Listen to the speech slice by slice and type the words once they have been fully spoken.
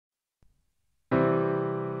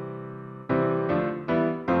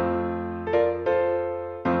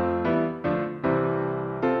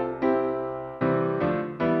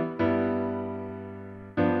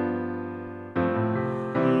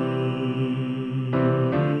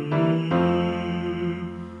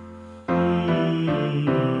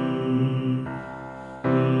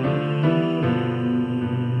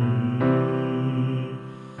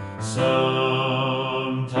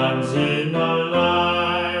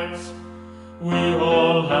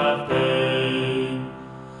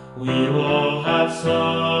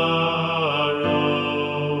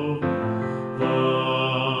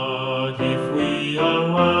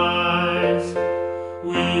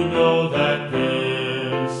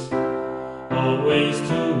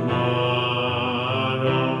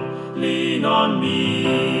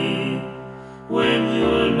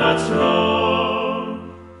not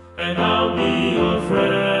strong, and I'll be your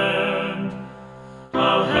friend.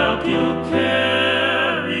 I'll help you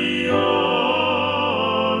carry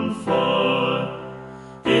on, for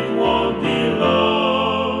it won't be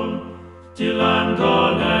long till I'm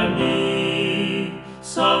gonna need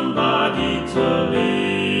somebody to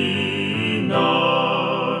lean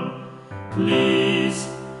on. Please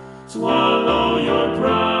swallow your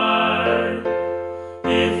pride.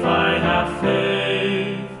 If I have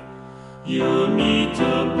faith, you need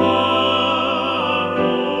to borrow,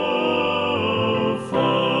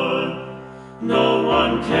 for no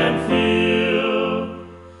one can feel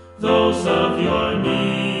those of your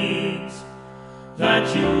needs that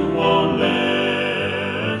you won't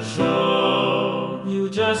let show. You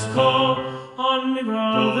just call on me,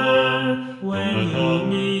 brother, when you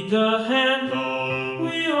need a hand.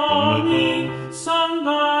 We all need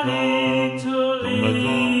somebody to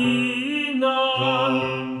lean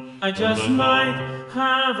on. I just might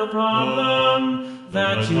have a problem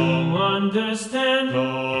that you understand.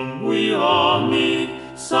 We all need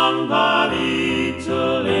somebody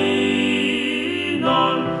to lean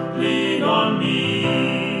on. Lean on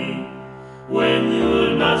me when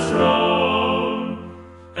you're not strong,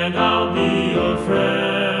 and I'll be your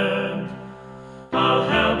friend. I'll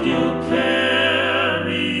help you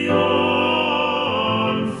carry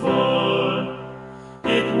on, for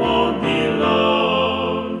it won't be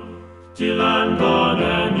long till I'm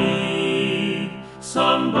gonna need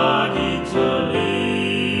somebody to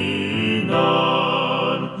lean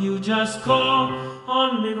on. You just call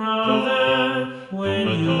on me, brother, when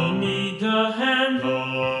you need a hand.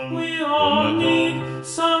 We all need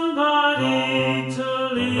somebody to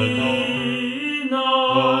lean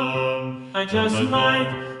on. I just might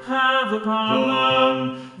have a problem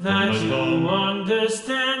that you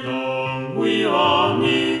understand. We all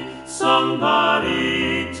need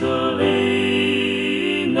somebody to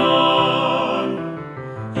lean on.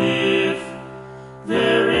 If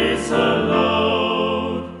there is a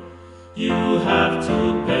load you have to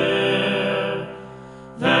bear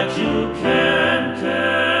that you can't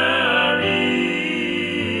carry,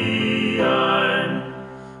 I'm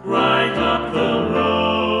right up the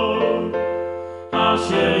road. I'll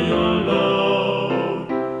share your load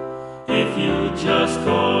if you just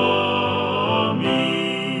call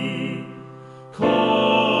me.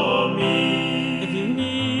 Call me if you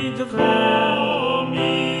need a friend. Call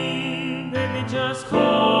me, baby, just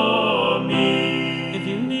call me if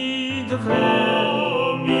you need a friend.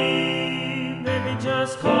 Call me, baby,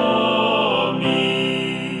 just call me.